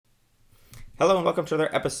Hello and welcome to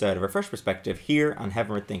another episode of Refresh Perspective here on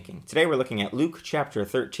Heavenward Thinking. Today we're looking at Luke chapter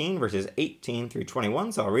 13 verses 18 through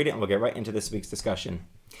 21, so I'll read it and we'll get right into this week's discussion.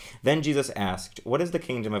 Then Jesus asked, "What is the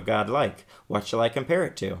kingdom of God like? What shall I compare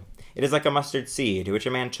it to? It is like a mustard seed, which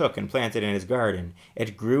a man took and planted in his garden.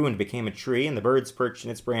 It grew and became a tree, and the birds perched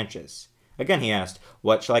in its branches." Again he asked,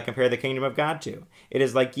 "What shall I compare the kingdom of God to? It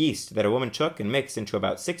is like yeast that a woman took and mixed into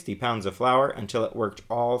about 60 pounds of flour until it worked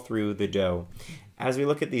all through the dough." As we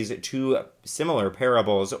look at these two similar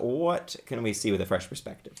parables, what can we see with a fresh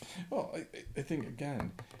perspective? Well, I think,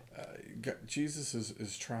 again, Jesus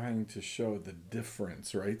is trying to show the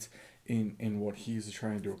difference, right, in what he's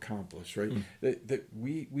trying to accomplish, right? That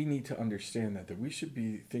we need to understand that we should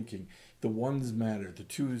be thinking the ones matter, the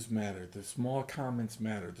twos matter, the small comments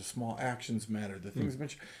matter, the small actions matter, the things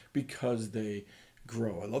mentioned, because they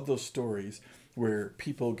grow. I love those stories where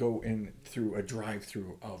people go in through a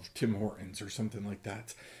drive-through of Tim Hortons or something like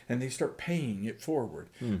that, and they start paying it forward.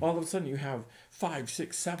 All of a sudden, you have 5,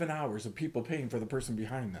 6, 7 hours of people paying for the person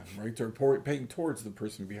behind them, right? Or paying towards the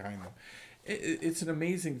person behind them. It's an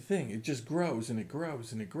amazing thing. It just grows and it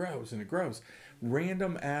grows and it grows and it grows.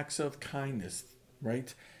 Random acts of kindness,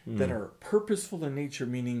 right, that are purposeful in nature,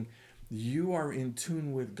 meaning you are in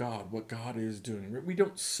tune with God, what God is doing. We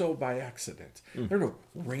don't sow by accident. There are no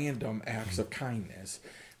random acts of kindness,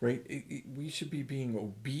 right? We should be being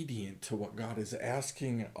obedient to what God is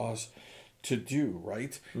asking us to do,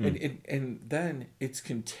 right? And then it's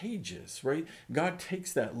contagious, right? God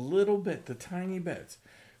takes that little bit, the tiny bit,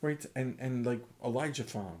 right? And like Elijah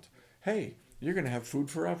found, hey, you're going to have food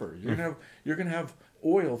forever. You're going to have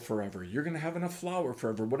oil forever. You're going to have enough flour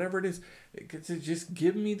forever. Whatever it is, just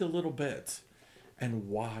give me the little bit and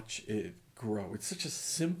watch it grow. It's such a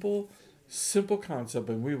simple concept,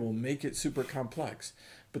 and we will make it super complex.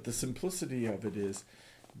 But the simplicity of it is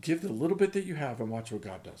give the little bit that you have and watch what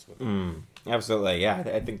God does with it. Absolutely, yeah.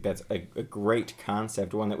 I think that's a great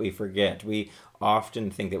concept, one that we forget. We often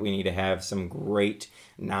think that we need to have some great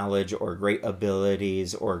knowledge or great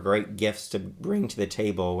abilities or great gifts to bring to the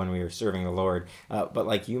table when we are serving the Lord. But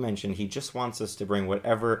like you mentioned, he just wants us to bring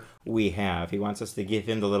whatever we have. He wants us to give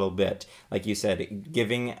him the little bit. Like you said,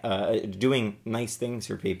 doing nice things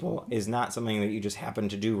for people is not something that you just happen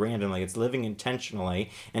to do randomly. It's living intentionally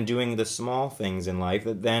and doing the small things in life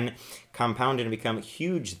that then compound and become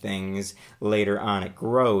huge things later on. It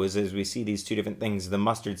grows as we see these two different things, the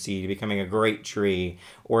mustard seed becoming a great tree,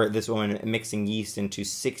 or this woman mixing yeast into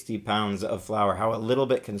 60 pounds of flour, how a little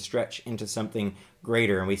bit can stretch into something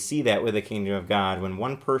greater. And we see that with the kingdom of God. When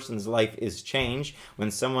one person's life is changed,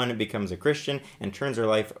 when someone becomes a Christian and turns their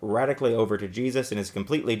life radically over to Jesus and is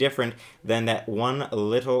completely different, then that one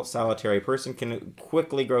little solitary person can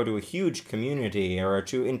quickly grow to a huge community or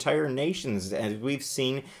to entire nations. As we've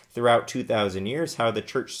seen throughout 2,000 years, how the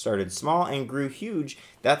church started small and grew huge.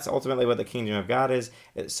 That's ultimately what the kingdom of God is.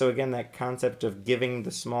 So again, that concept of giving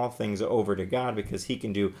the small things over to God, because he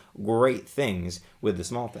can do great things with the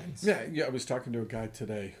small things. Yeah. I was talking to a guy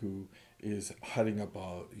today who is heading up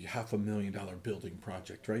a $500,000 building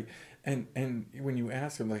project, right? And when you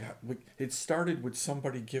ask him, like, it started with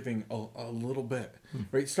somebody giving a little bit,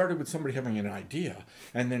 right? It started with somebody having an idea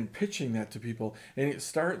and then pitching that to people. And it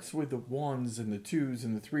starts with the ones and the twos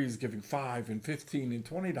and the threes giving $5 and $15 and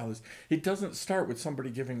 $20. It doesn't start with somebody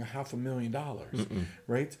giving $500,000,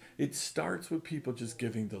 right? It starts with people just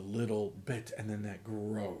giving the little bit, and then that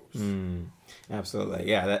grows. Absolutely.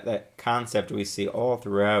 Yeah, that concept we see all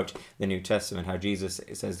throughout the New Testament, how Jesus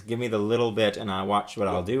says, give me the little bit and I'll watch what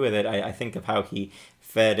I'll do with it. I think of how he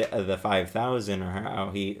fed the 5,000 or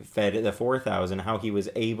how he fed the 4,000, how he was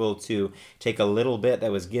able to take a little bit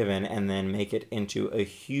that was given and then make it into a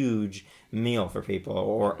huge meal for people.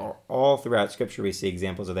 Or all throughout Scripture we see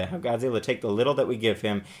examples of that, how God's able to take the little that we give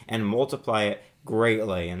him and multiply it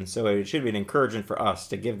greatly. And so it should be an encouragement for us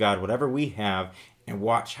to give God whatever we have and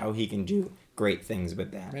watch how he can do great things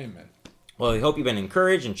with that. Amen. Well, we hope you've been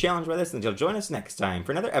encouraged and challenged by this, and you'll join us next time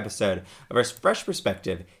for another episode of our Fresh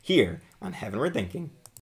Perspective here on Heavenward Thinking.